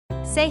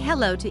Say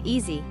hello to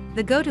Easy,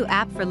 the go-to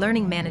app for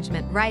learning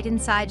management right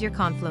inside your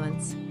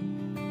Confluence.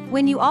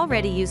 When you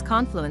already use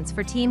Confluence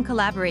for team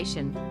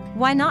collaboration,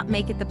 why not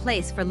make it the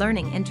place for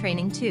learning and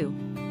training too?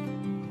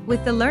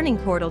 With the Learning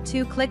Portal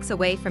 2 clicks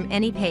away from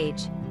any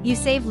page, you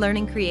save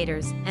learning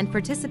creators and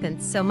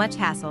participants so much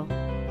hassle.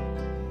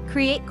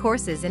 Create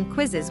courses and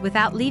quizzes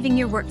without leaving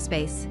your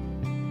workspace.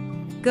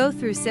 Go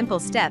through simple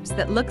steps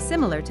that look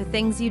similar to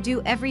things you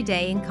do every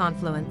day in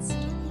Confluence.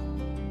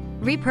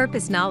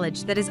 Repurpose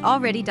knowledge that is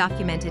already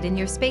documented in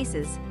your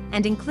spaces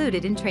and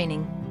included in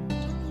training.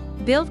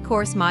 Build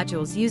course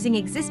modules using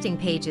existing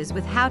pages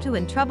with how-to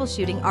and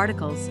troubleshooting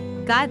articles,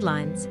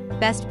 guidelines,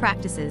 best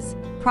practices,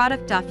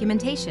 product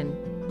documentation,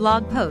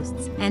 blog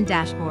posts, and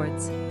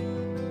dashboards.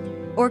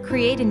 Or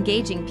create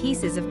engaging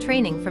pieces of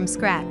training from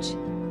scratch.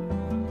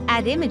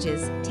 Add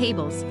images,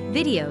 tables,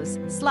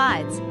 videos,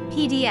 slides,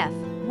 PDF,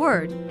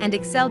 Word, and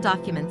Excel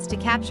documents to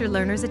capture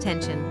learners'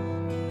 attention.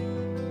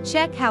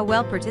 Check how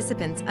well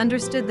participants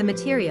understood the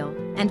material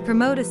and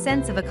promote a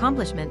sense of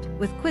accomplishment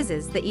with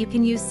quizzes that you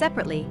can use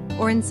separately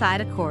or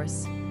inside a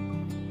course.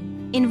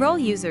 Enroll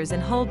users in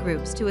whole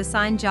groups to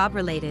assign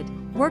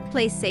job-related,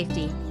 workplace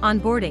safety,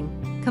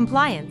 onboarding,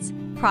 compliance,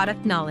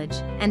 product knowledge,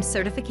 and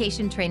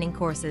certification training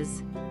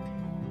courses.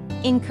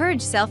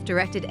 Encourage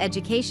self-directed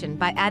education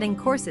by adding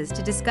courses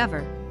to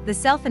Discover, the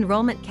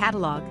self-enrollment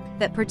catalog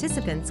that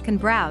participants can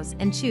browse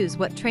and choose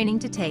what training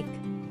to take.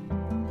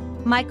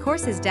 My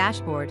Courses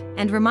dashboard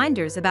and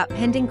reminders about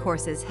pending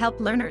courses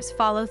help learners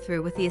follow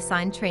through with the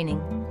assigned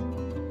training.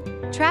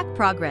 Track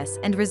progress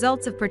and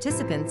results of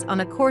participants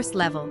on a course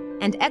level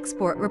and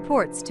export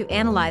reports to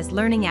analyze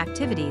learning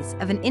activities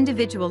of an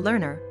individual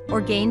learner or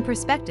gain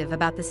perspective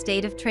about the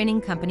state of training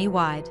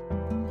company-wide.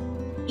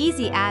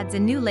 Easy adds a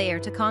new layer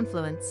to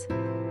Confluence.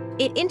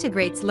 It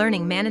integrates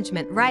learning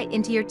management right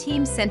into your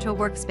team's central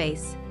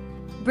workspace.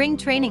 Bring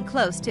training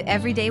close to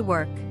everyday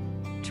work.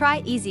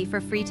 Try Easy for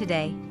free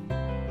today.